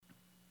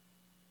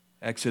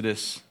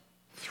Exodus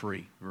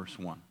 3, verse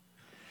 1.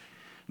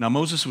 Now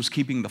Moses was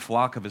keeping the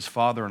flock of his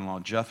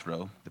father-in-law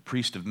Jethro, the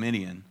priest of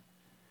Midian,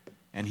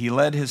 and he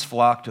led his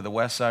flock to the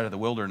west side of the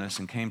wilderness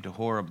and came to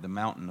Horeb, the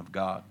mountain of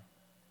God.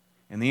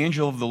 And the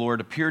angel of the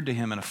Lord appeared to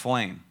him in a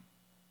flame,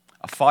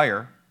 a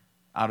fire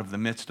out of the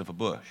midst of a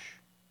bush.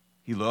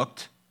 He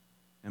looked,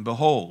 and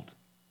behold,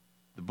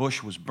 the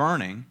bush was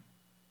burning,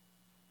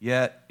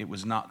 yet it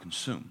was not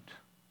consumed.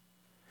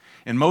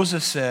 And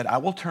Moses said, I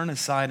will turn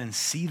aside and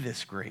see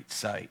this great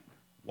sight,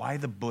 why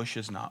the bush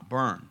is not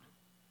burned.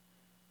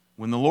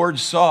 When the Lord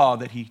saw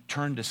that he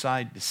turned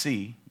aside to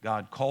see,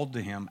 God called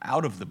to him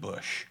out of the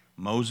bush,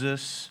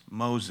 Moses,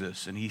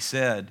 Moses. And he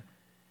said,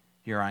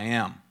 Here I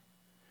am.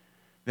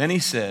 Then he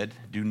said,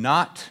 Do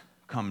not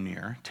come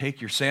near. Take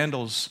your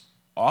sandals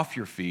off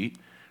your feet,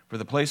 for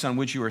the place on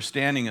which you are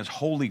standing is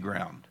holy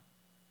ground.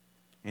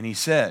 And he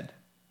said,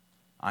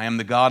 I am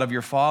the God of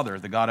your father,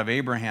 the God of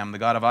Abraham, the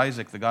God of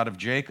Isaac, the God of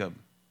Jacob.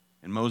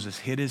 And Moses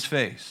hid his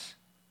face,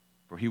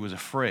 for he was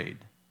afraid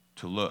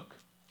to look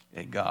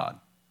at God.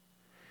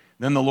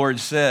 Then the Lord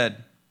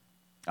said,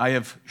 I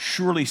have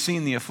surely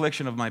seen the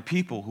affliction of my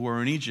people who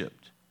are in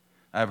Egypt.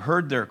 I have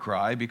heard their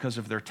cry because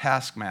of their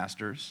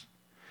taskmasters.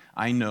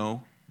 I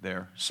know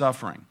their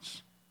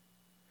sufferings.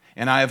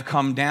 And I have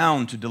come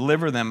down to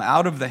deliver them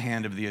out of the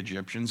hand of the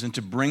Egyptians and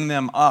to bring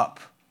them up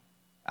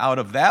out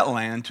of that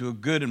land to a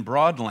good and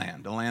broad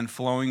land, a land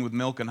flowing with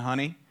milk and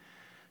honey,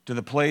 to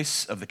the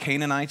place of the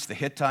Canaanites, the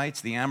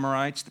Hittites, the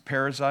Amorites, the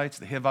Perizzites,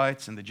 the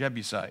Hivites, and the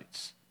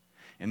Jebusites.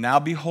 And now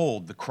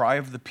behold, the cry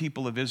of the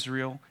people of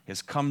Israel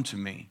has come to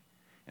me,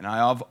 and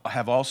I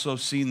have also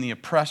seen the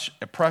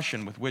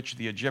oppression with which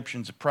the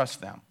Egyptians oppress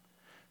them.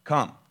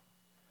 Come,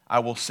 I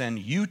will send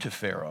you to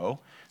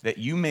Pharaoh, that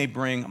you may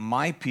bring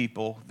my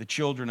people, the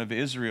children of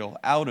Israel,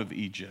 out of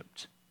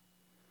Egypt.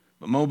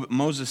 But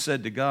Moses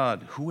said to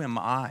God, Who am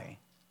I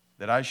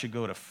that I should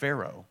go to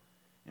Pharaoh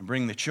and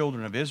bring the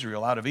children of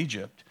Israel out of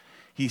Egypt?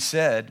 He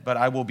said, But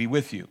I will be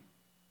with you,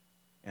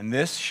 and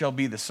this shall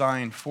be the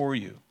sign for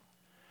you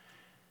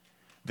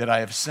that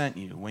I have sent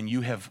you. When you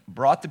have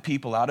brought the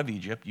people out of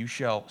Egypt, you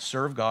shall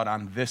serve God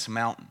on this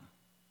mountain.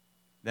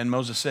 Then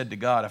Moses said to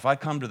God, If I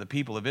come to the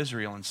people of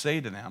Israel and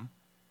say to them,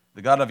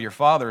 The God of your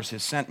fathers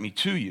has sent me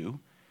to you,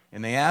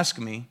 and they ask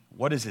me,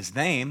 What is his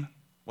name?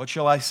 What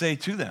shall I say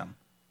to them?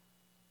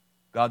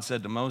 God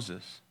said to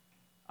Moses,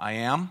 I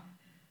am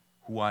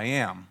who I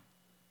am.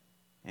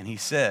 And he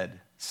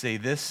said, Say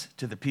this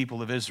to the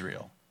people of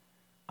Israel,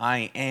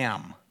 I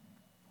am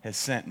has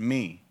sent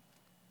me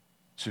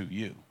to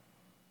you.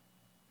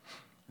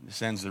 And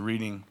this ends the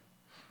reading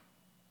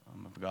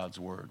of God's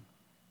word.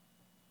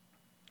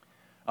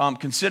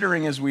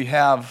 Considering as we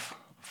have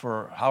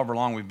for however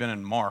long we've been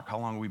in Mark, how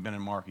long have we been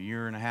in Mark? A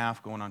year and a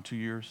half, going on 2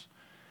 years?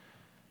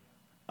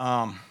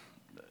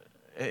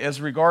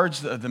 As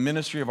regards the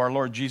ministry of our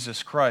Lord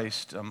Jesus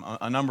Christ,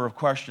 a number of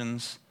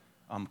questions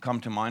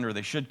come to mind, or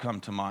they should come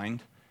to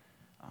mind,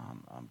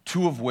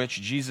 two of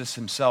which Jesus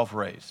himself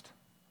raised.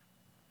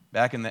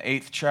 Back in the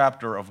 8th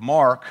chapter of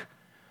Mark,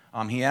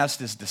 he asked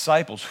his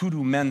disciples, Who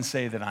do men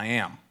say that I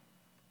am?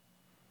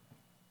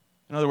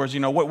 In other words,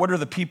 what are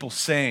the people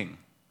saying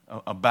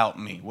about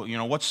me?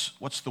 Well,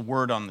 what's the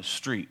word on the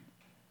street?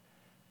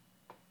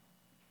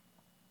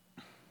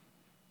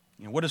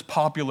 What does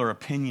popular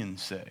opinion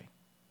say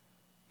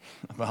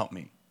about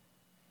me?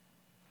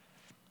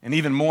 An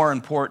even more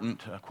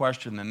important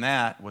question than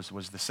that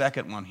was the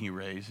second one he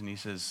raised, and he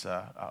says,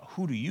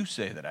 Who do you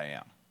say that I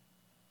am?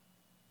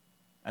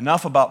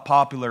 Enough about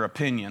popular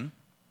opinion.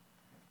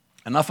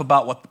 Enough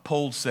about what the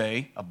polls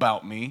say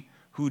about me.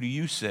 Who do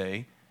you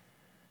say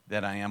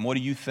that I am? What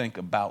do you think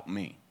about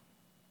me?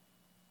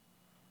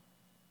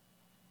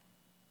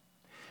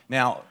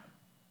 Now,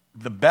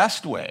 the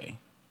best way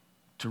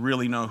to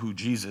really know who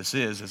Jesus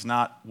is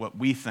not what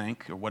we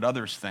think or what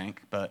others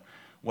think, but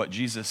what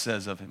Jesus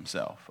says of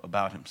himself,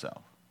 about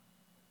himself.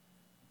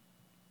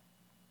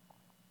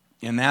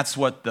 And that's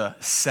what the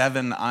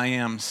 7 I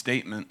am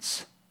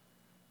statements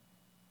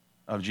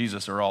of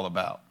Jesus are all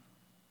about.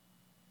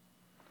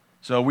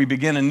 So we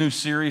begin a new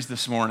series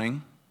this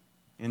morning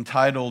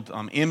entitled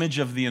Image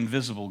of the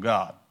Invisible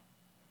God,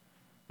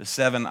 the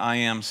 7 I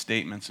am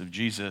statements of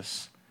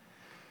Jesus,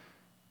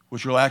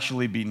 which will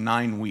actually be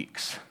 9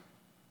 weeks.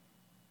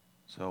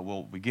 So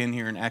we'll begin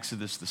here in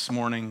Exodus this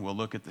morning. We'll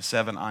look at the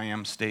 7 I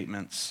am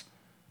statements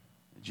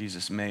that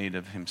Jesus made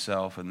of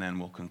himself, and then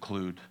we'll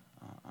conclude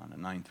on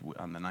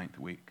the ninth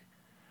week.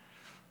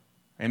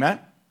 Amen?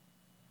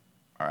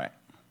 All right.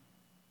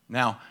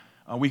 Now,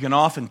 we can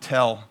often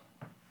tell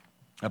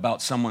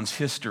about someone's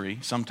history,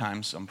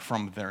 sometimes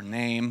from their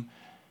name.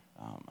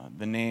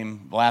 The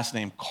last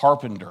name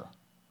Carpenter,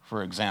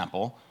 for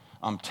example,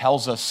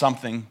 tells us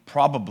something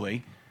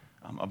probably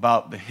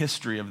about the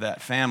history of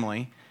that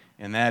family,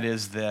 and that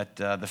is that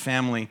the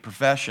family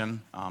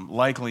profession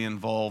likely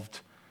involved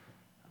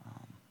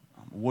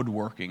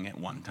woodworking at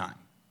one time.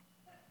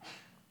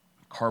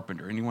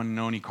 Carpenter. Anyone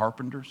know any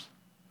carpenters?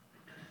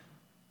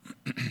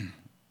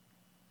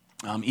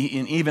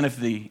 Even if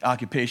the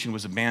occupation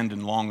was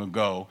abandoned long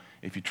ago,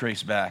 if you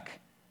trace back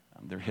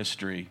their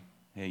history,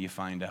 you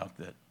find out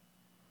that there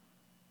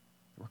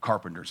were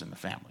carpenters in the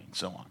family and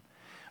so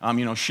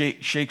on.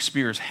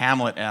 Shakespeare's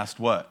Hamlet asked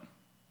what?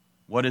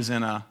 What is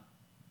in a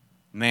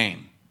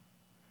name?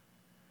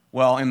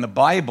 Well, in the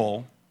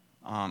Bible,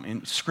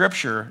 in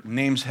Scripture,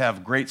 names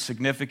have great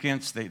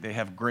significance. They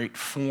have great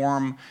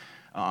form.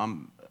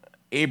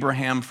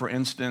 Abraham, for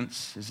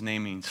instance, his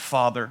name means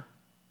father.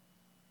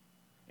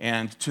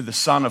 And to the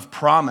son of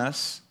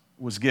promise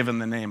was given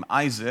the name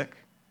Isaac,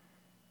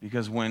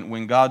 because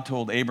when God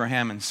told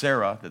Abraham and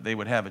Sarah that they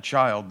would have a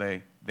child,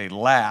 they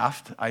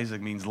laughed.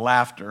 Isaac means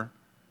laughter.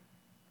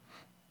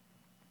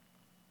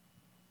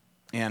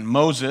 And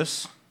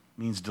Moses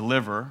means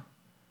deliverer.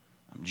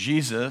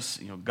 Jesus,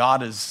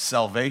 God is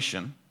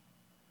salvation.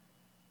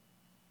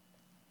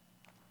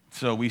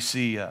 So we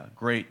see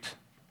great,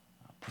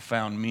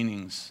 profound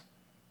meanings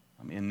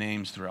in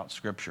names throughout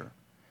Scripture.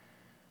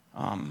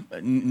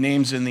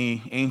 Names in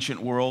the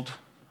ancient world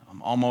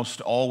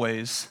almost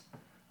always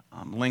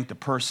linked a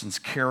person's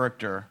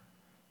character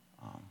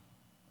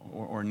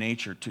or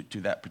nature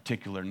to that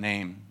particular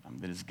name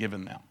that is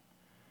given them,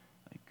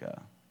 like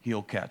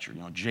heel catcher,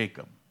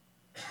 Jacob,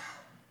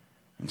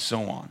 and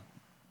so on.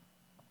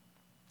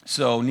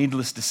 So,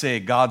 needless to say,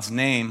 God's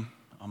name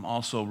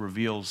also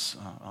reveals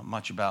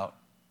much about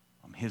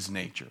his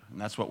nature, and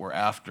that's what we're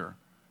after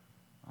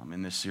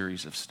in this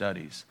series of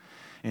studies.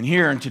 And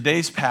here in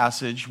today's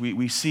passage,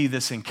 we see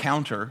this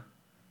encounter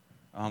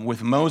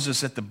with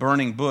Moses at the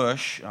burning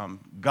bush.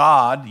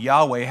 God,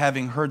 Yahweh,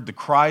 having heard the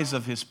cries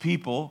of his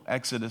people,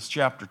 Exodus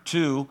chapter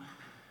 2,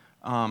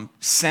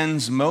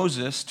 sends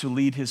Moses to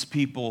lead his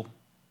people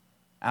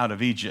out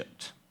of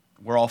Egypt.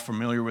 We're all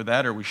familiar with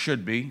that, or we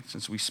should be,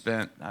 since we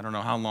spent I don't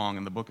know how long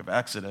in the book of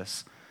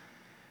Exodus.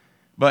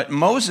 But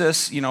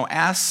Moses,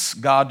 asks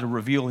God to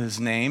reveal his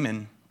name,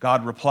 and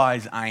God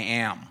replies, I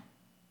am.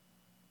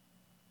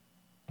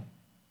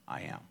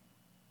 I am.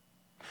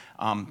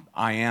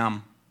 I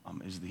am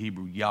is the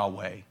Hebrew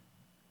Yahweh,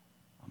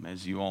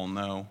 as you all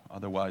know,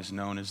 otherwise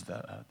known as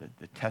the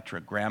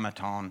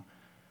Tetragrammaton,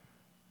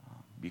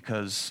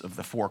 because of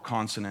the four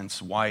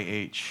consonants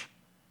YH,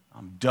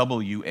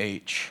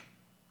 WH,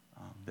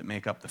 that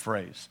make up the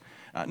phrase.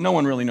 No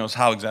one really knows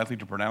how exactly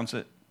to pronounce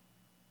it,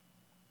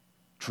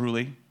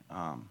 truly,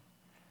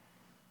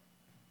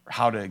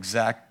 how to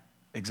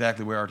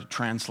exactly where to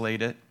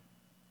translate it.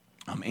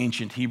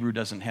 Ancient Hebrew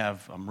doesn't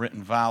have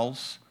written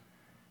vowels,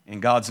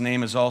 and God's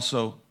name is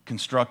also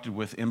constructed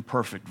with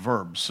imperfect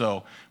verbs.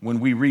 So when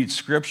we read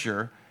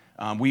Scripture,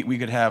 we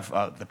could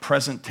have the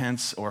present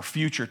tense or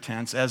future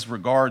tense as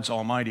regards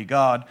Almighty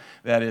God.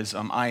 That is,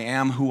 I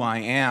am who I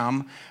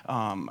am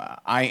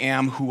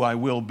who I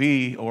will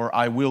be, or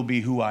I will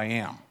be who I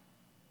am,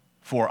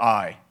 for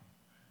I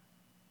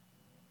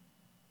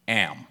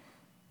am.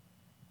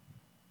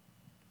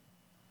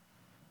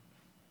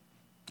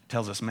 It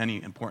tells us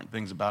many important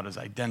things about his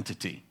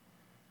identity.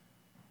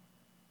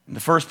 In the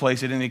first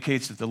place, it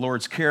indicates that the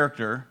Lord's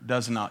character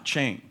does not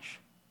change.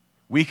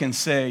 We can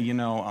say,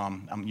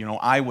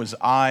 I was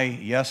I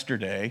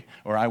yesterday,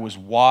 or I was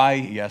Y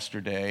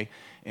yesterday,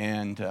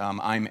 and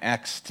I'm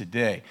X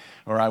today.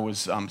 Or I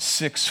was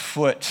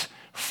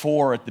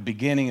 6'4" at the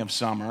beginning of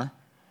summer,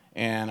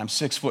 and I'm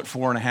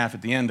 6'4.5"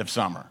 at the end of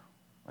summer.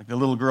 Like the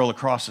little girl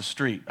across the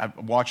street. I've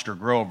watched her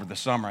grow over the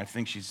summer. I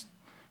think she's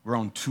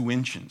grown 2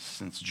 inches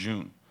since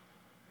June.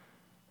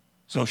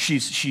 So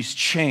she's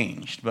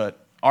changed,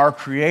 but our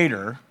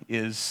Creator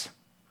is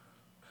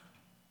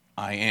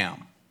I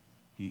am.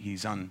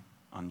 He's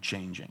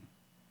unchanging.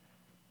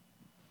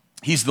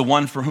 He's the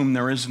one for whom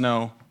there is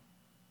no,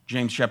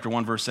 James chapter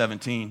 1, verse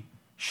 17,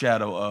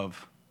 shadow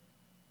of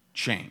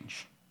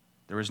change.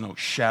 There is no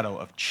shadow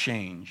of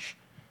change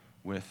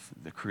with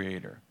the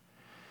Creator.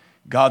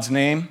 God's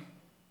name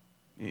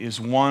is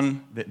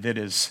one that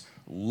is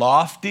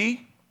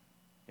lofty,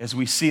 as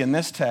we see in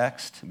this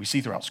text, we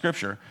see throughout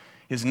Scripture.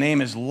 His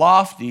name is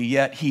lofty,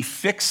 yet he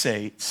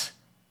fixates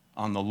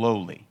on the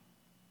lowly.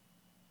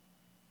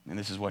 And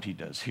this is what he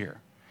does here.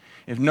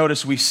 If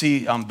notice, we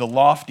see the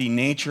lofty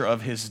nature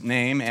of his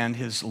name and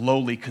his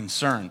lowly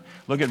concern.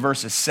 Look at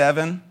verses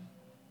 7,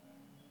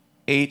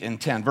 8, and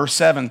 10. Verse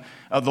 7,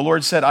 the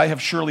Lord said, I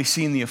have surely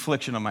seen the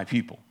affliction of my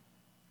people.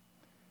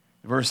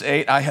 Verse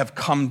 8, I have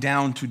come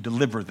down to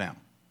deliver them.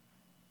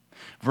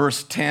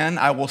 Verse 10,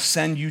 I will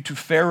send you to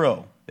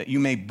Pharaoh, that you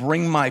may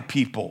bring my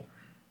people,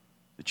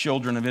 the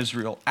children of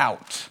Israel,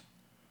 out.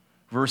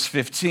 Verse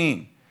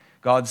 15,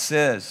 God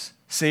says,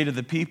 say to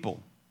the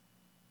people,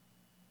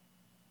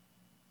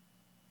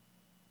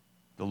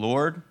 the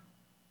Lord,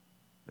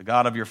 the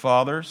God of your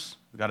fathers,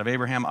 the God of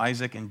Abraham,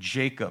 Isaac, and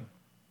Jacob,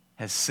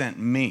 has sent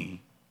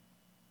me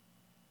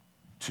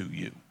to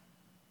you.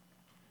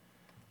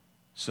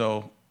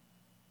 So,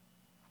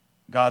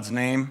 God's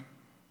name,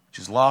 which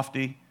is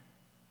lofty,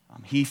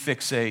 he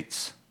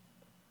fixates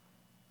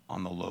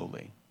on the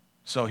lowly.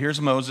 So here's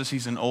Moses.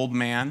 He's an old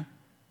man.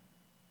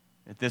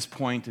 At this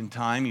point in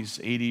time, he's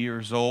 80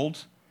 years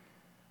old.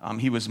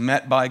 He was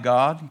met by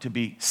God to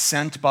be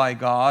sent by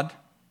God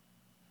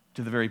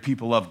to the very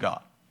people of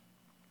God.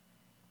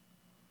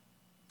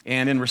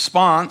 And in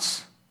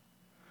response,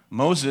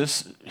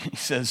 Moses, he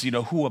says,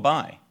 who am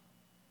I?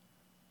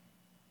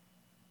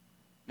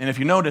 And if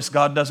you notice,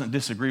 God doesn't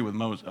disagree with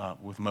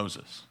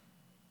Moses,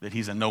 that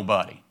he's a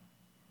nobody,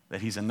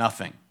 that he's a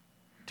nothing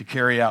to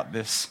carry out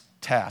this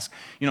task.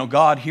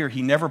 God here,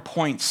 he never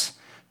points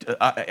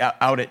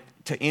out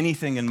to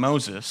anything in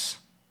Moses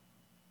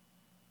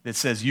that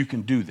says you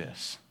can do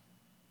this,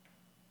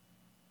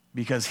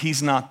 because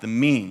he's not the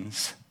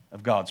means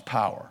of God's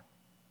power.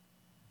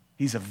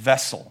 He's a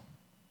vessel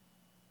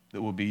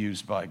that will be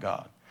used by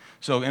God.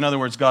 So in other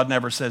words, God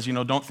never says,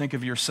 don't think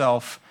of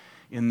yourself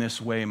in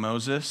this way,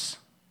 Moses.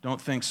 Don't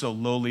think so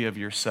lowly of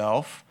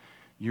yourself.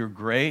 You're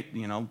great,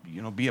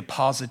 be a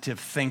positive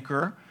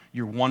thinker.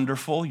 You're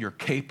wonderful, you're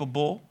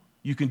capable.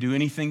 You can do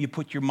anything you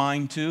put your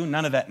mind to.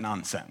 None of that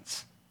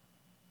nonsense.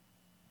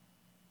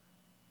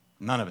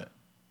 None of it.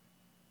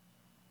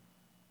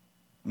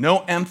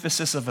 No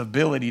emphasis of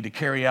ability to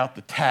carry out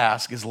the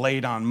task is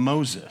laid on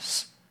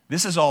Moses.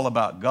 This is all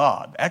about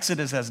God.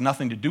 Exodus has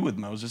nothing to do with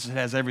Moses. It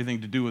has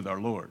everything to do with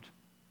our Lord,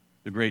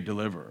 the great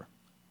deliverer.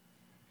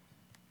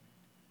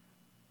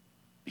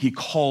 He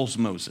calls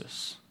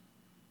Moses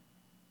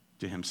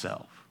to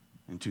himself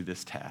and to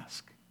this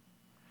task,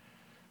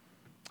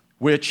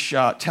 which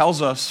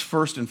tells us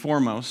first and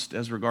foremost,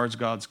 as regards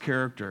God's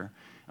character,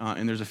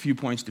 and there's a few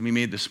points to be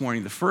made this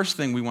morning. The first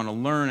thing we want to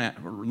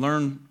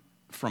learn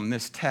from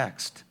this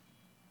text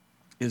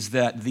is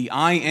that the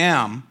I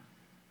am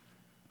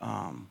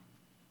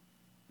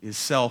is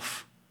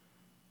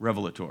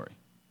self-revelatory.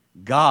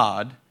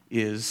 God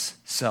is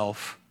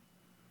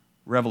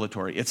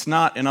self-revelatory. It's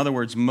not, in other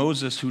words,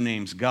 Moses who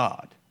names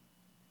God.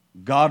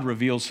 God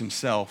reveals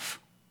himself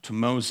to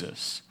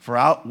Moses,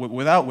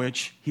 without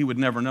which he would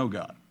never know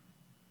God.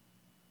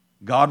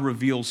 God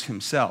reveals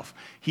himself.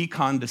 He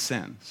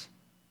condescends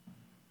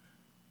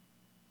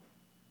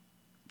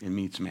and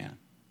meets man.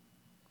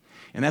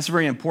 And that's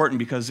very important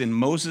because in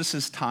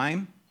Moses'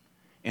 time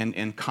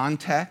and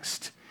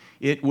context,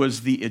 it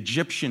was the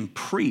Egyptian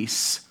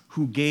priests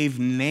who gave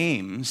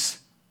names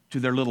to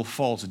their little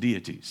false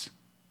deities.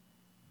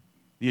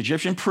 The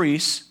Egyptian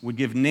priests would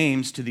give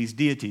names to these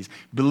deities,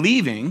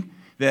 believing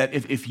that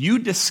if you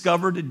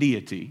discovered a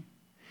deity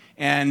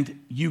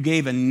and you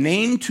gave a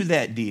name to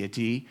that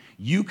deity,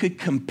 you could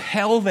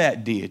compel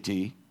that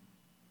deity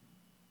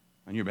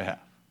on your behalf.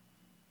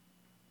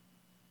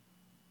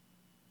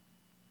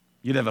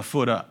 You'd have a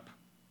foot up.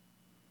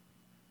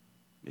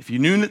 If you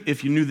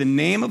knew the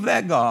name of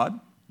that God,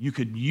 you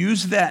could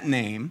use that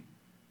name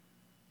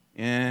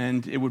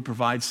and it would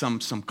provide some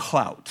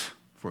clout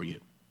for you.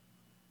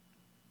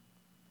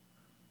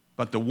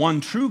 But the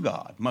one true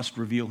God must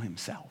reveal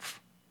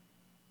himself.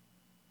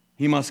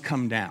 He must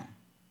come down.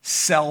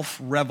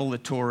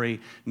 Self-revelatory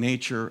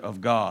nature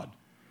of God,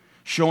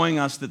 showing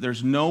us that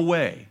there's no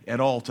way at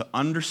all to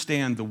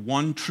understand the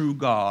one true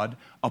God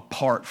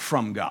apart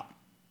from God.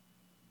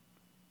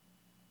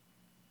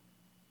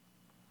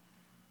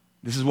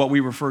 This is what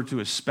we refer to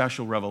as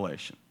special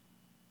revelation.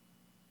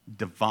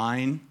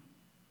 Divine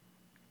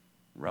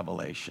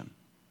revelation.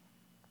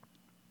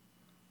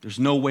 There's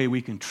no way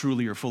we can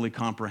truly or fully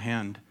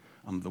comprehend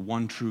the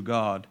one true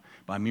God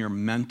by mere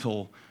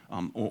mental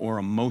or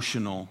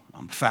emotional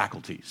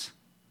faculties.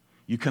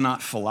 You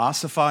cannot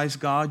philosophize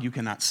God. You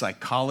cannot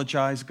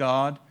psychologize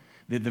God.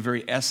 The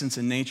very essence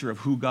and nature of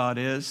who God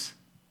is,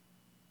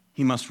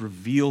 he must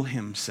reveal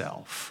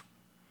himself.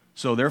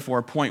 So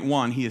therefore, point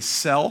one, he is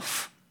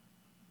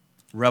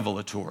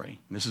self-revelatory.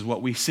 This is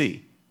what we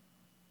see.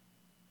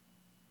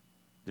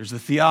 There's the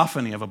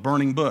theophany of a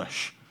burning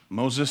bush.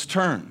 Moses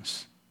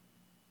turns.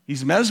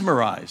 He's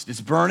mesmerized.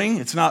 It's burning.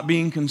 It's not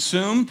being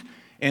consumed.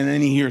 And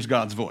then he hears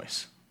God's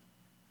voice.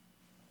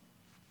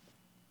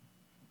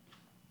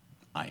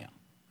 I am.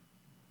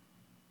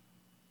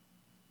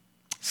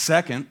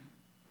 Second,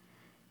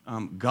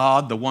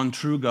 God, the one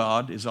true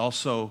God, is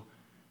also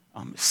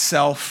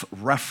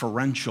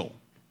self-referential.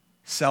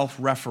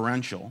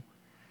 Self-referential.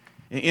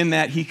 In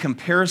that he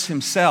compares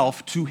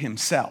himself to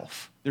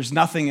himself. There's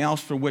nothing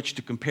else for which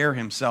to compare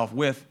himself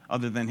with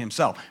other than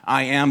himself.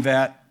 I am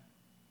that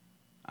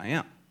I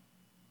am.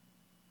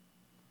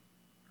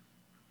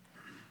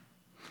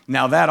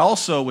 Now, that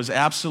also was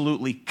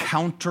absolutely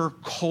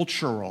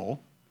countercultural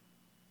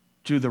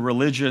to the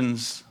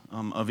religions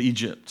of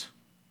Egypt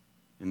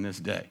in this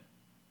day.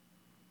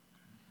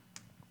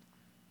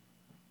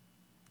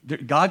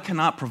 God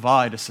cannot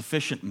provide a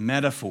sufficient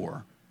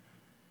metaphor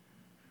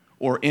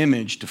or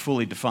image to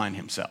fully define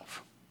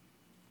himself.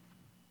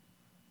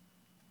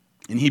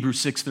 In Hebrews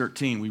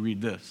 6:13, we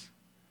read this.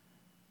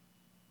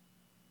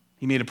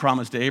 He made a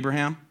promise to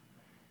Abraham,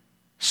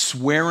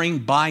 swearing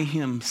by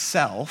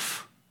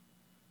himself,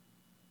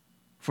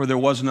 for there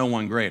was no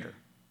one greater.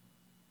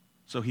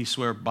 So he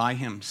swore by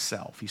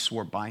himself. He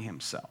swore by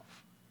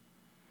himself.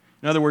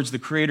 In other words, the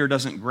Creator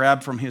doesn't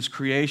grab from his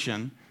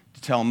creation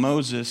to tell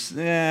Moses,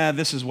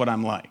 this is what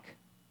I'm like,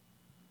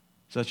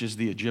 such as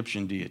the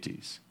Egyptian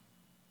deities.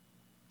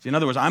 See, in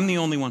other words, I'm the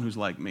only one who's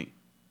like me.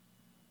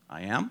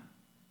 I am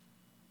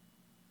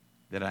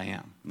that I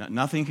am.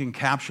 Nothing can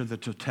capture the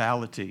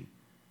totality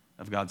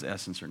of God's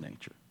essence or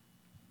nature.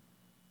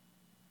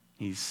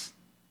 He's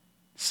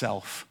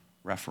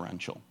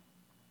self-referential.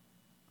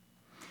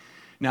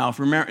 Now,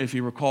 if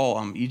you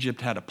recall,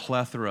 Egypt had a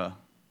plethora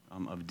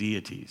of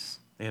deities.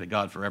 They had a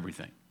god for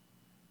everything.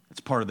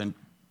 It's part of the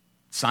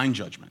sign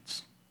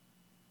judgments.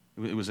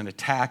 It was an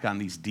attack on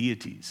these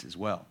deities as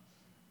well,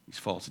 these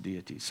false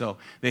deities. So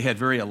they had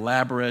very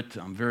elaborate,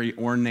 very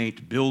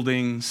ornate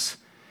buildings,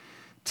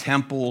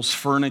 temples,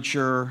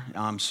 furniture.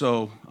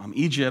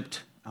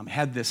 Egypt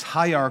had this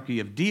hierarchy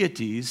of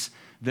deities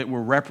that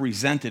were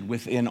represented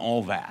within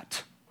all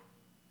that,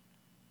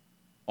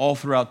 all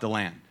throughout the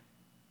land.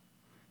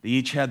 They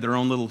each had their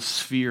own little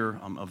sphere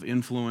of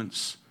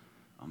influence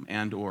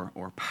and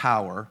or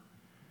power.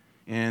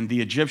 And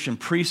the Egyptian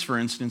priests, for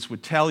instance,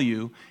 would tell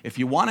you, if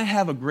you want to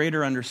have a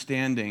greater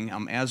understanding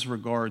as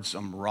regards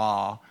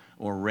Ra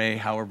or Re,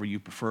 however you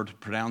prefer to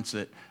pronounce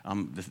it,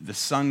 the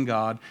sun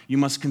god, you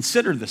must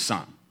consider the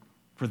sun,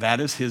 for that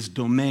is his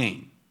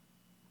domain,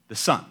 the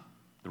sun,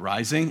 the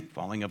rising,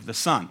 falling of the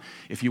sun.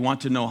 If you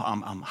want to know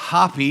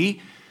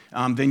Hapi,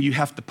 then you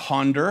have to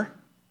ponder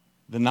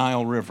the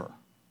Nile River.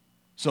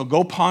 So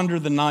go ponder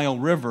the Nile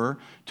River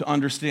to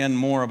understand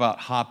more about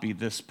Hapi,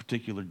 this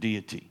particular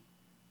deity,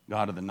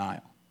 god of the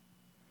Nile,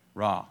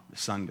 Ra, the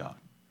sun god.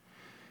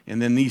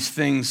 And then these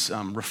things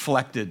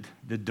reflected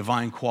the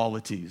divine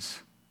qualities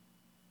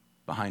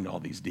behind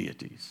all these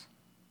deities,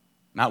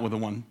 not with the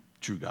one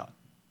true God.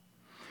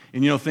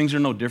 And things are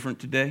no different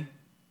today.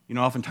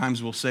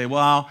 Oftentimes we'll say,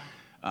 well,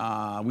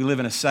 we live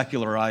in a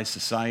secularized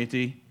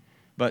society,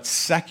 but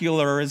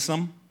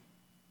secularism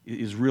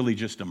is really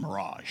just a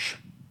mirage.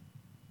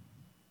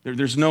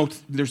 There's no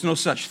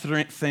such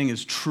thing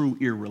as true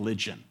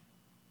irreligion,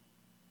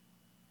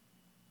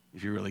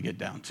 if you really get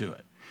down to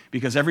it.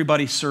 Because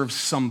everybody serves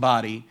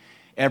somebody,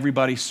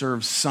 everybody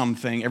serves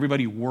something,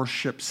 everybody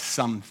worships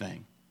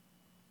something.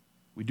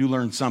 We do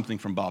learn something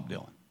from Bob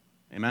Dylan.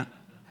 Amen?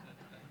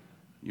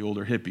 You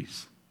older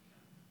hippies.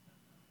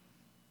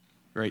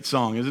 Great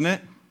song, isn't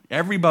it?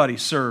 Everybody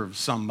serves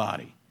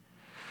somebody.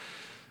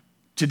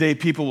 Today,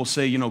 people will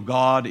say,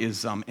 God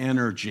is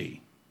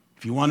energy.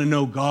 If you want to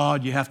know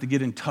God, you have to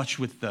get in touch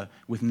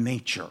with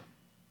nature.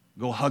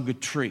 Go hug a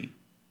tree.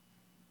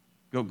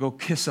 Go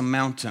kiss a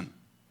mountain.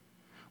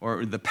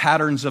 Or the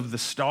patterns of the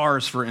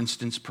stars, for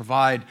instance,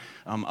 provide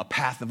a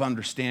path of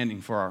understanding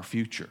for our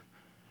future.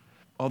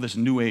 All this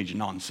New Age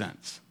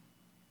nonsense.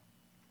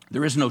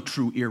 There is no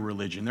true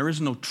irreligion. There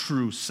is no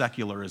true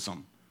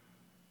secularism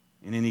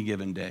in any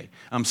given day.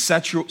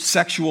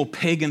 Sexual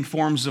pagan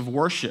forms of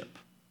worship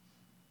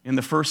in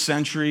the first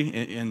century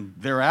and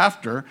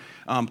thereafter,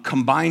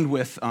 combined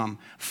with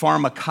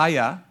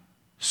pharmakeia,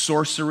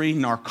 sorcery,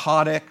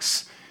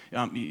 narcotics,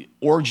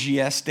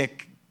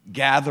 orgiastic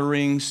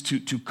gatherings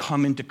to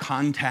come into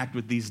contact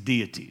with these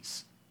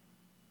deities.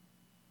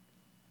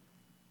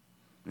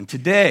 And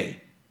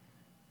today,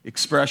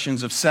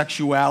 expressions of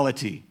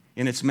sexuality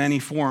in its many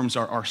forms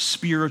are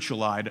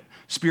spiritualized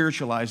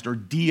or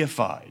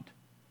deified,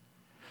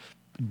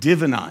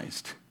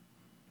 divinized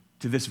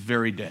to this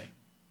very day.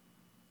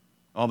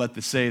 All that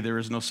to say, there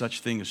is no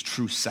such thing as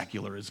true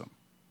secularism.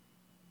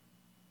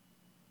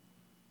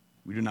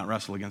 We do not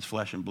wrestle against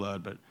flesh and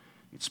blood, but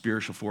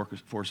spiritual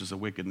forces of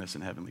wickedness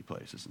in heavenly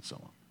places and so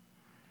on.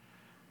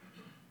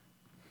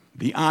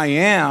 The I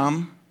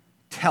Am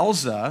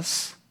tells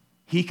us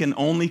he can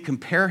only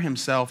compare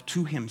himself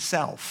to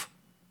himself.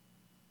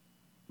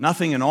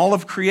 Nothing in all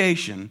of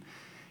creation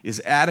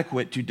is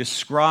adequate to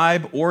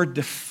describe or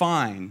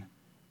define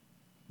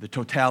the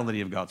totality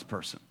of God's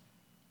person.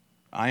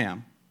 I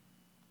am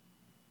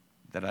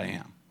that I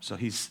am. So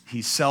he's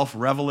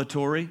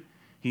self-revelatory,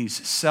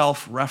 he's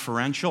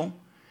self-referential.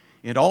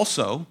 It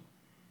also,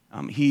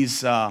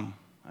 he's, I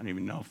don't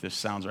even know if this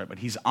sounds right, but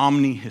he's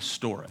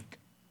omnihistoric.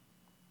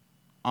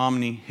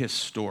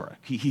 Omnihistoric.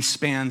 He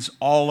spans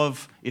all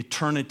of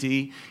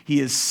eternity. He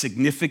is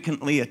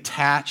significantly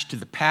attached to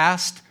the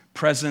past,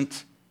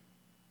 present,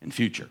 and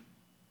future.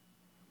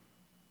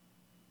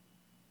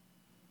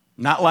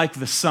 Not like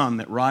the sun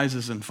that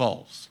rises and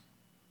falls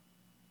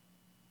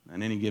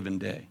on any given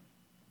day,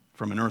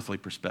 from an earthly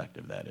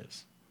perspective, that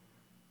is.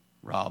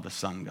 Ra, the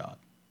sun god.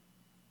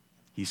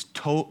 He's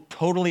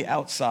totally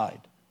outside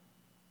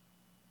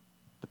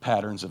the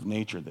patterns of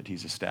nature that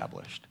he's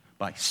established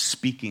by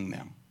speaking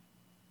them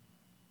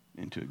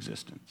into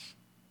existence.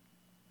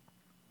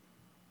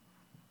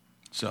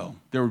 So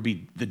there would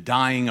be the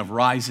dying of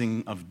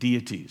rising of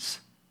deities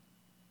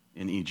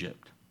in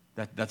Egypt.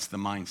 That's the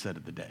mindset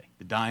of the day.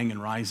 The dying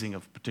and rising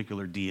of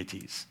particular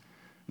deities,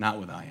 not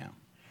with I Am.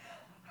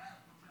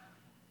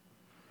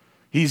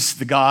 He's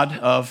the God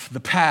of the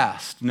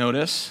past.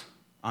 Notice,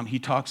 he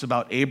talks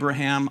about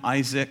Abraham,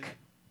 Isaac,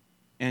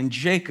 and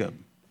Jacob,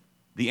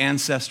 the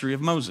ancestry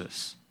of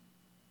Moses.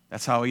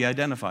 That's how he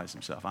identifies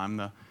himself. I'm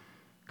the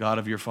God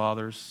of your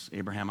fathers,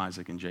 Abraham,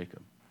 Isaac, and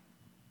Jacob.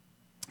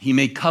 He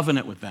made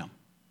covenant with them.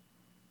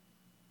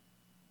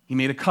 He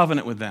made a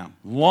covenant with them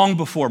long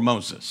before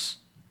Moses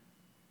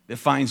that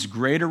finds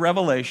greater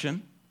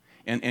revelation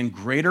and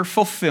greater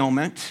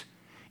fulfillment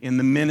in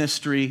the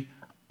ministry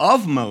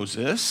of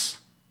Moses,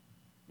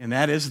 and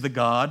that is the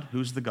God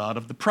who's the God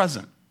of the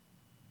present.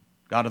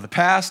 God of the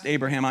past,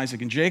 Abraham,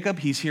 Isaac, and Jacob.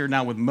 He's here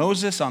now with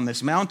Moses on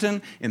this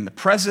mountain in the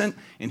present,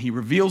 and he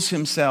reveals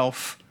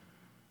himself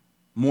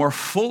more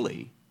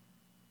fully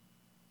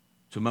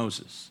to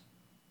Moses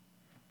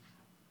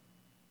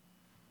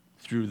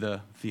through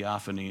the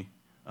theophany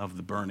of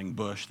the burning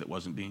bush that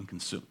wasn't being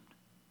consumed.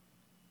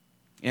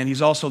 And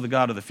he's also the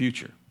God of the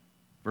future.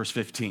 Verse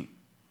 15.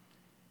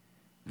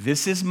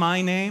 This is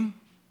my name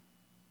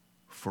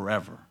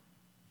forever.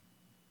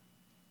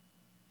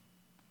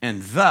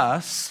 And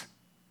thus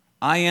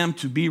I am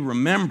to be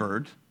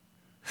remembered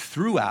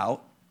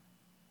throughout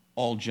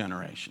all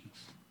generations.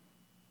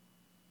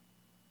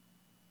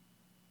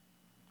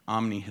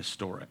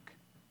 Omnihistoric.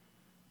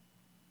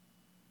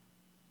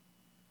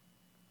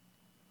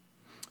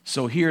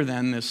 So here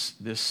then,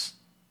 this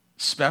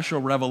special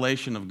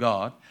revelation of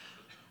God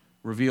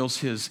reveals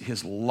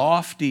his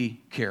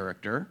lofty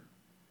character,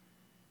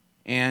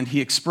 and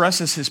he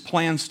expresses his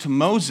plans to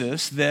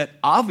Moses that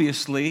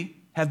obviously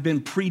have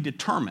been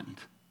predetermined,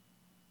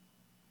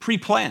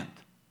 pre-planned.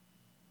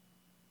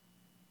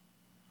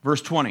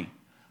 Verse 20,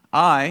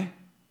 I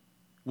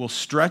will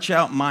stretch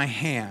out my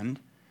hand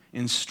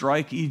and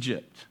strike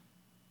Egypt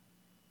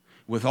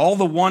with all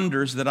the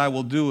wonders that I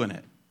will do in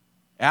it.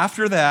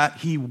 After that,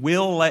 he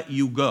will let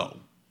you go.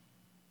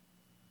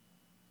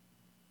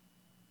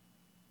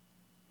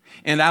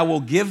 And I will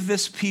give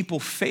this people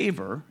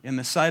favor in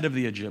the sight of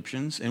the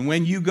Egyptians, and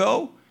when you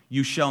go,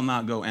 you shall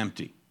not go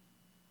empty.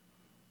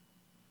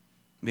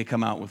 They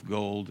come out with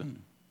gold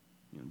and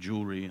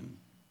jewelry and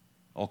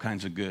all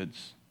kinds of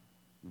goods,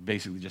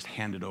 basically just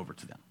handed over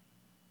to them.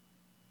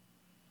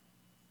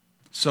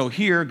 So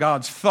here,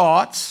 God's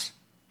thoughts,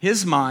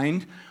 his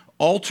mind,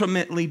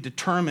 ultimately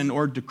determine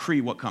or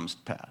decree what comes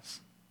to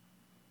pass.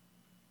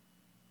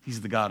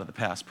 He's the God of the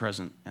past,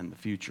 present, and the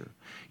future.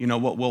 You know,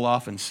 what we'll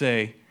often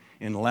say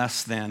in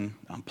less than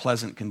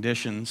pleasant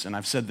conditions, and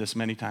I've said this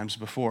many times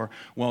before,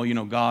 well,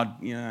 God,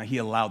 he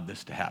allowed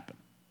this to happen.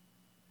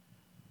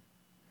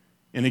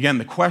 And again,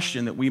 the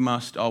question that we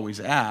must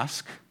always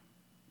ask,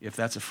 if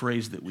that's a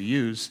phrase that we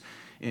use,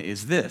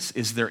 is this: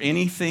 is there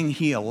anything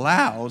he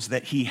allows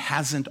that he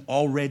hasn't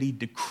already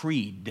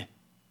decreed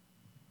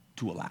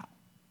to allow?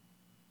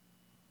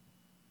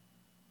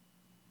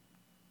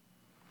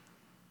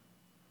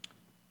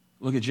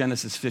 Look at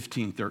Genesis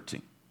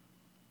 15:13.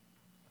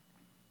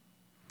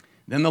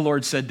 Then the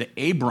Lord said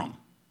to Abram,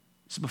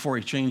 this is before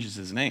he changes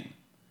his name,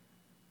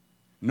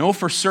 know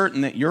for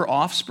certain that your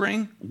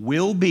offspring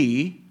will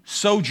be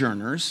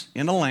sojourners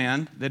in a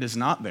land that is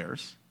not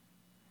theirs,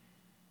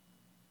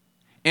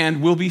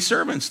 and will be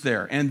servants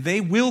there, and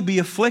they will be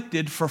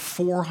afflicted for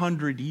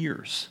 400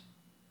 years.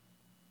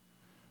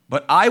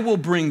 But I will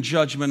bring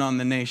judgment on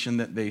the nation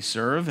that they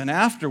serve, and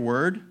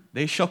afterward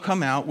they shall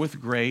come out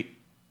with great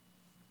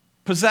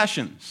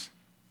possessions.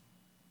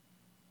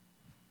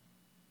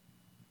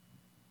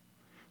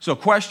 So,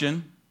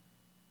 question,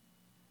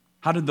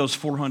 how did those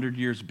 400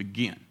 years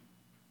begin?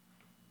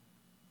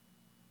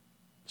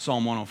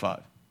 Psalm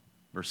 105,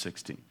 verse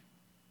 16.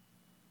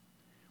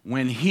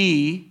 When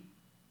he,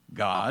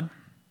 God,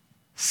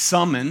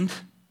 summoned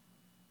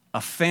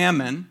a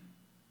famine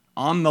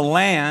on the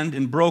land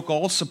and broke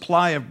all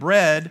supply of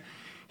bread,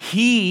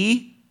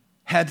 he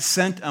had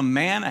sent a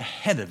man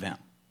ahead of them,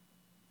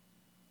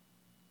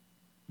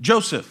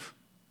 Joseph,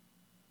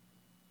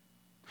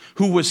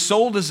 who was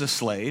sold as a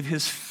slave.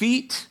 His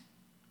feet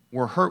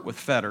were hurt with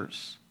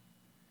fetters.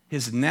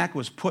 His neck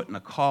was put in a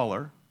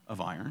collar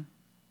of iron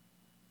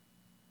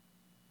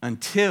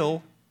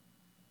until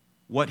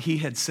what he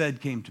had said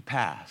came to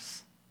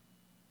pass.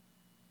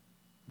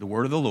 The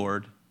word of the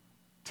Lord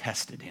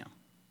tested him.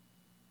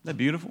 Isn't that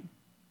beautiful?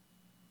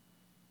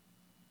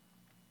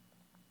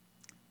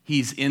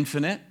 He's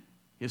infinite.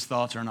 His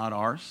thoughts are not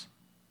ours.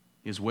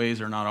 His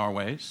ways are not our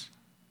ways.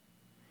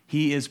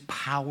 He is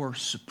power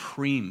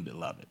supreme,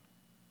 beloved.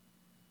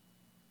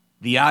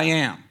 The I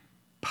am,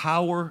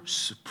 power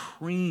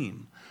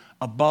supreme,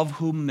 above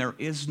whom there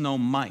is no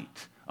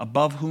might,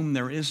 above whom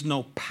there is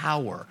no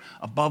power,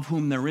 above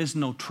whom there is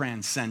no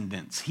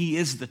transcendence. He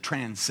is the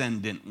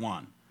transcendent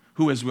one,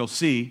 who, as we'll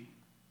see,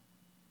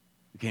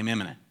 became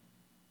immanent.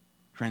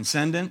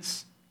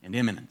 Transcendence and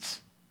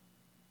immanence.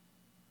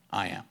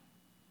 I am.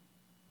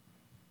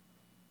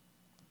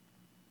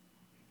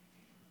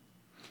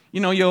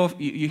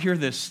 You hear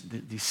these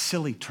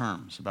silly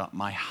terms about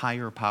my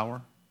higher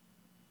power,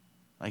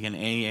 like an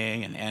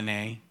AA and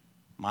NA,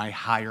 my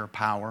higher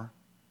power.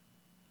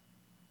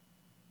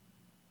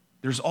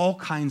 There's all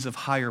kinds of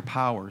higher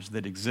powers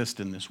that exist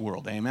in this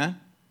world, amen?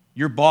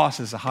 Your boss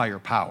is a higher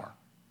power.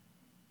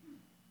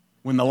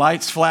 When the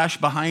lights flash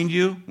behind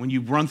you, when you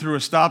run through a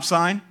stop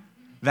sign,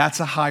 that's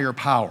a higher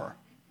power.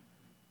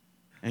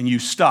 And you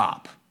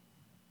stop.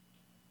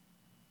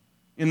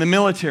 In the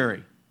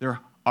military, there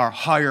are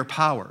higher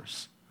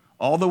powers,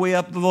 all the way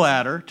up the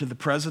ladder to the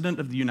President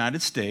of the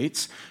United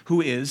States,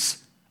 who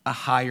is a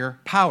higher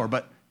power,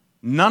 but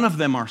none of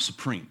them are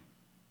supreme.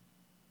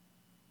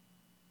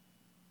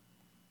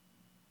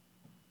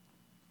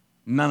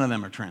 None of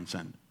them are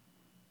transcendent.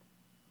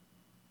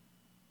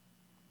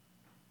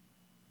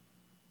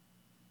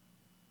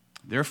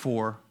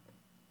 Therefore,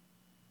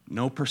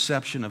 no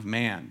perception of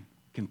man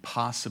can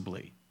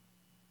possibly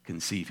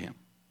conceive him.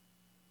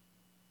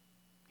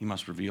 He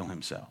must reveal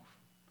himself.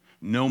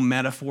 No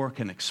metaphor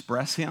can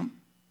express him,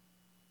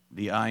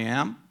 the I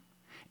am,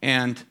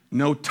 and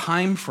no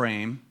time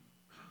frame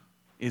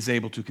is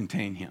able to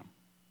contain him.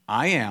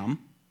 I am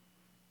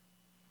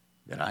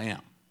that I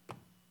am.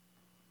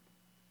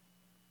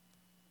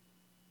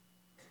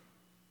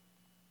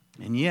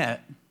 And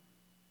yet,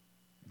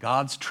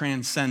 God's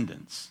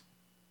transcendence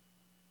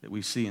that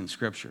we see in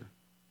Scripture,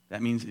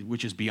 that means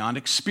which is beyond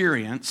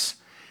experience,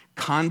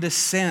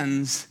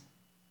 condescends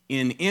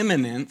in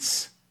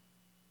immanence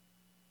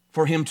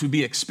for him to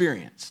be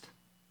experienced.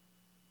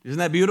 Isn't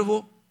that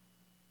beautiful?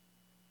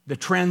 The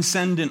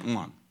transcendent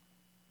one.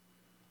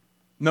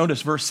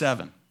 Notice verse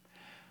 7.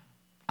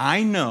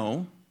 I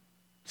know,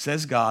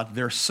 says God,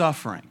 they're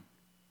suffering,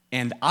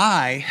 and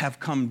I have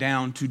come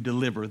down to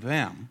deliver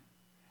them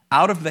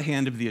out of the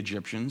hand of the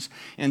Egyptians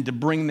and to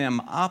bring them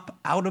up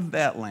out of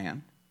that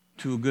land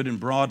to a good and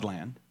broad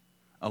land,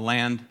 a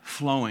land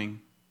flowing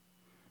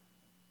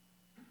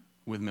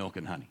with milk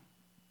and honey.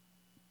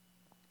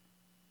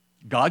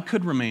 God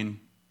could remain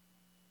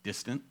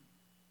distant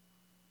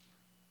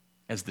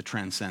as the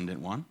transcendent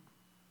one.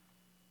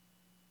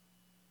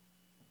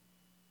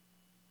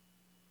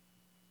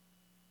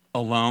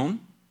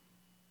 Alone,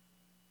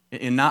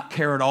 and not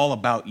care at all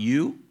about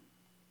you,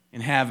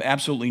 and have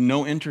absolutely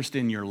no interest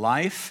in your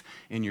life,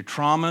 in your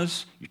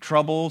traumas, your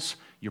troubles,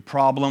 your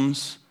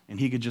problems, and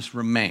he could just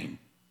remain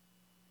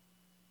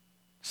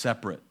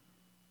separate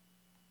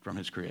from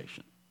his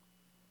creation.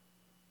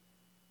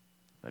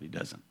 But he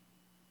doesn't.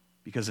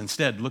 Because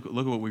instead, look at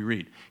what we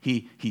read.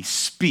 He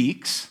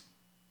speaks.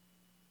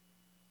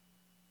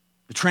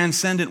 The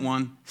transcendent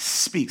one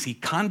speaks. He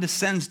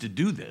condescends to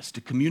do this,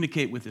 to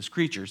communicate with his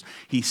creatures.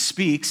 He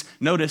speaks.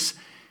 Notice,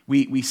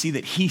 we see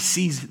that he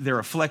sees their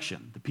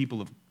affliction, the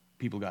people of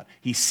God.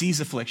 He sees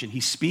affliction. He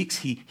speaks.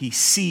 He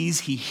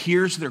sees. He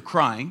hears their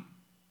crying.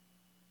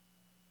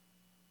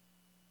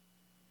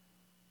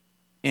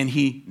 And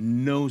he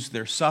knows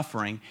their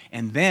suffering.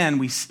 And then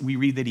we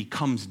read that he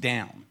comes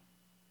down.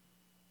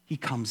 He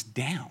comes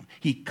down.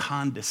 He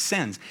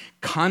condescends.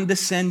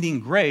 Condescending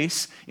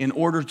grace in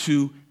order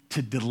to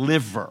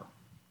deliver.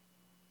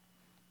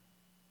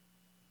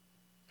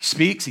 He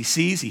speaks, he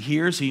sees, he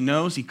hears, he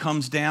knows, he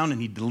comes down, and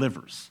he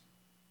delivers.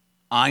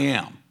 I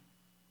am.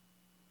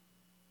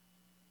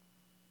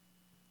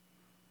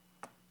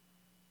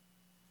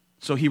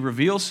 So he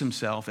reveals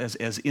himself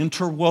as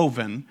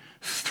interwoven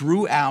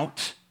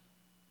throughout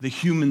the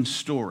human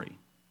story.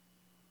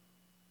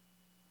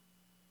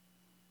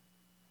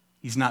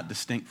 He's not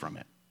distinct from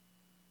it.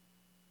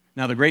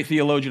 Now, the great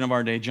theologian of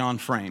our day, John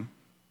Frame,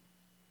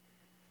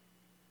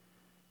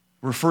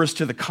 refers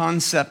to the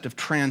concept of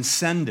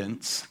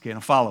transcendence. Okay, now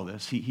follow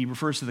this. He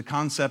refers to the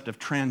concept of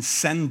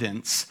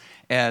transcendence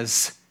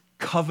as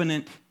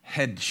covenant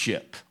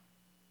headship.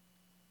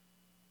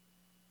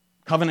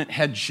 Covenant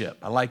headship.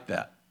 I like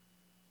that.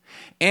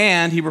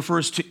 And he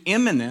refers to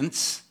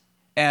immanence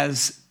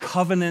as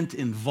covenant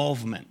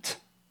involvement.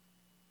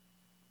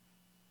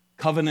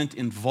 Covenant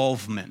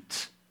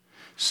involvement.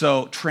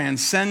 So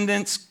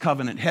transcendence,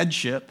 covenant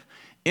headship.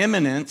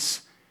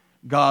 Immanence,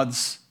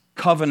 God's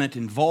covenant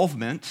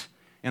involvement.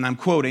 And I'm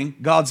quoting,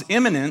 God's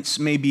immanence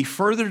may be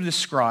further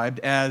described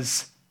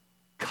as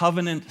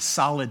covenant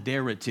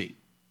solidarity.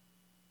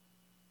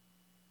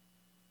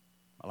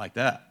 I like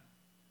that.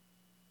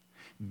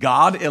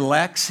 God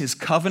elects his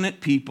covenant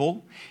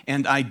people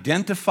and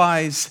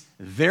identifies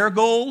their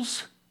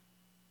goals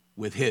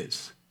with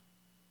his.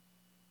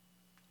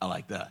 I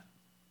like that.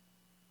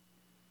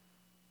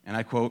 And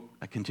I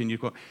continue to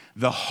quote,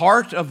 the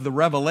heart of the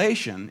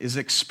revelation is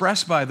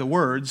expressed by the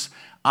words,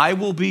 I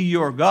will be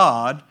your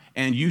God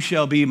and you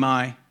shall be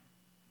my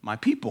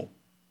people,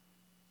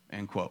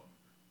 end quote.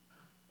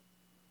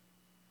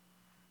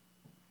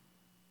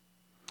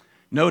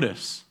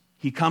 Notice,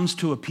 he comes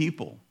to a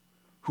people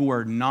who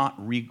are not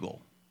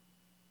regal.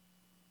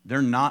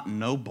 They're not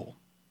noble,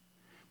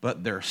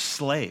 but they're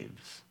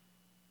slaves.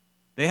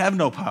 They have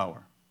no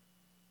power.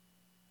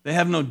 They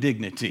have no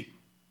dignity.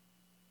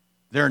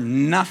 They're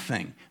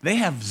nothing. They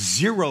have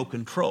zero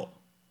control.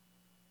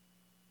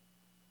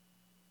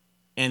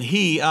 And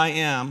he, I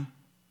am,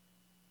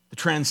 the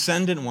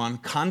transcendent one,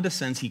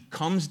 condescends. He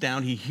comes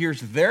down. He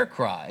hears their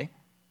cry.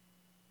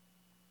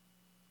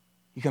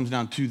 He comes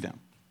down to them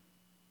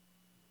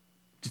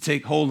to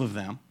take hold of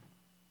them,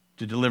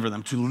 to deliver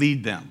them, to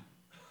lead them,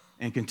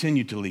 and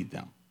continue to lead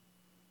them.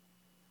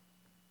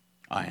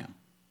 I am.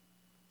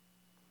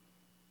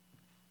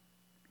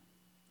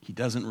 He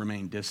doesn't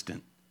remain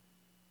distant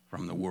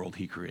from the world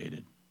he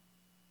created.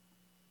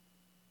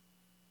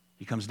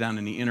 He comes down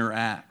and he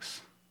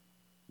interacts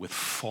with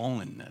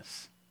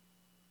fallenness.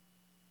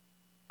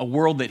 A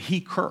world that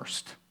he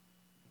cursed,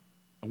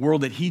 a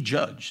world that he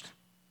judged.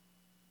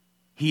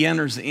 He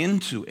enters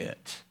into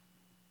it,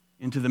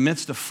 into the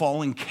midst of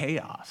fallen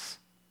chaos.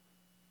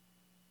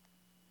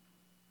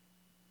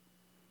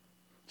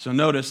 So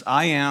notice,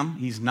 I am,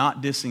 he's not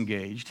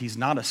disengaged. He's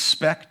not a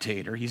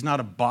spectator. He's not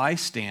a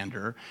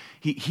bystander.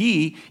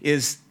 He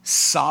is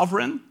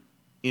sovereign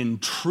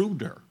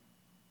intruder.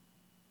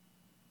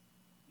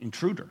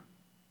 Intruder.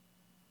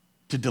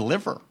 To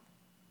deliver.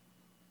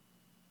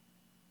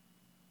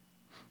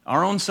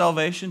 Our own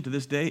salvation to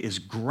this day is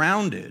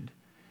grounded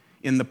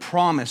in the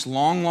promise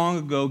long, long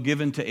ago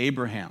given to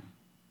Abraham.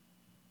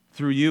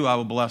 Through you, I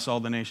will bless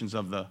all the nations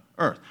of the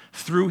earth.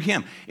 Through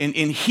him. And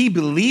he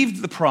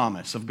believed the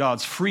promise of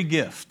God's free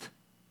gift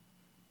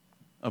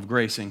of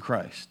grace in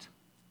Christ,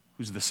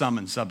 who's the sum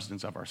and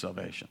substance of our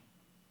salvation.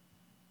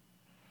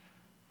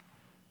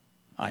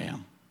 I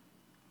am.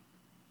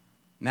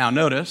 Now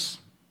notice,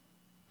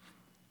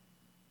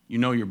 you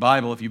know your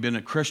Bible if you've been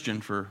a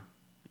Christian for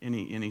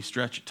any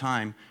stretch of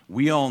time.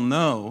 We all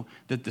know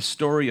that the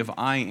story of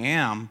I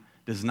am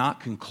does not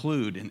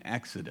conclude in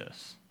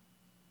Exodus,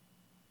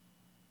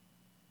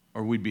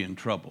 or we'd be in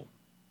trouble.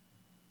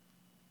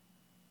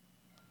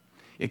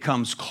 It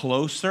comes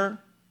closer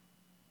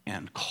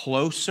and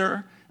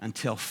closer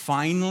until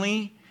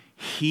finally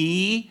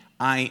he,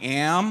 I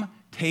am,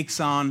 takes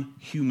on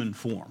human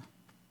form.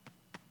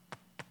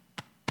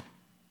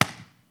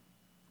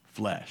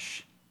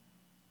 Flesh,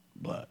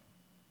 blood.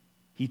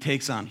 He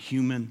takes on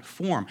human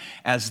form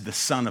as the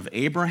son of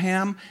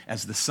Abraham,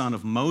 as the son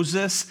of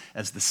Moses,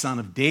 as the son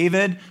of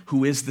David,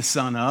 who is the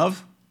son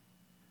of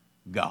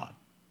God.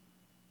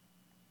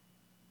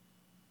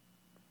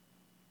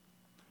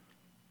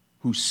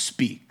 Who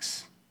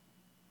speaks.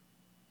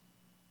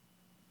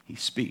 He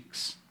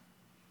speaks.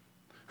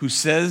 Who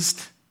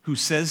says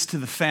to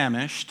the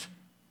famished,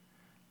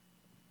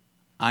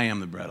 I am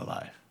the bread of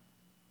life.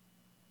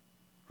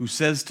 Who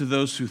says to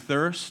those who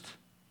thirst,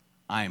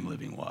 I am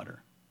living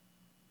water.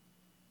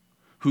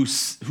 Who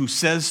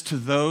says to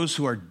those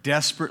who are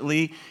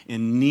desperately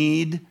in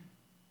need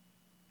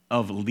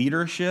of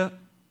leadership,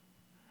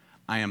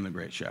 I am the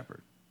great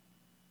shepherd.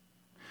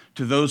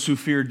 To those who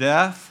fear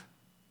death,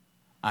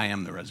 I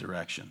am the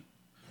resurrection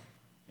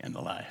and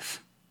the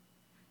life.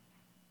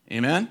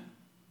 Amen?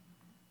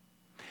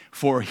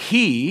 For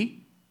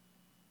he,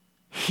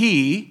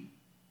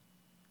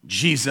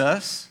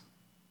 Jesus,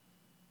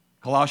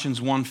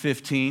 Colossians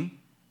 1:15,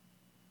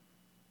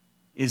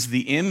 is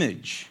the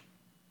image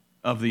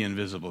of the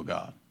invisible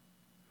God,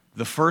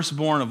 the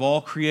firstborn of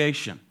all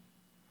creation.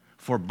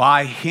 For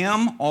by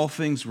him all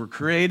things were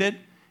created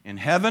in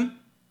heaven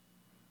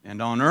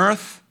and on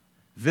earth,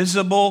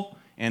 visible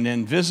and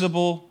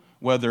invisible,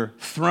 whether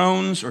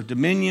thrones or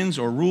dominions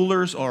or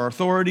rulers or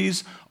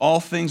authorities, all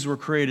things were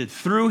created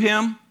through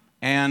him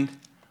and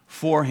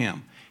for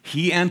him.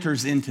 He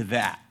enters into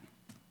that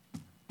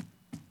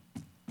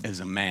as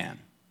a man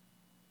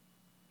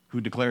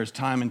who declares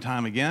time and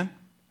time again,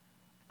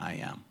 I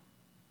am.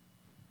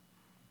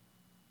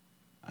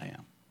 I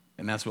am.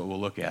 And that's what we'll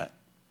look at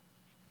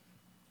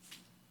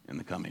in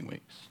the coming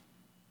weeks.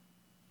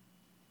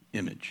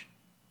 Image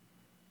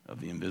of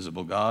the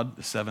invisible God,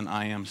 the 7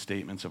 I am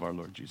statements of our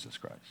Lord Jesus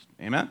Christ.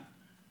 Amen?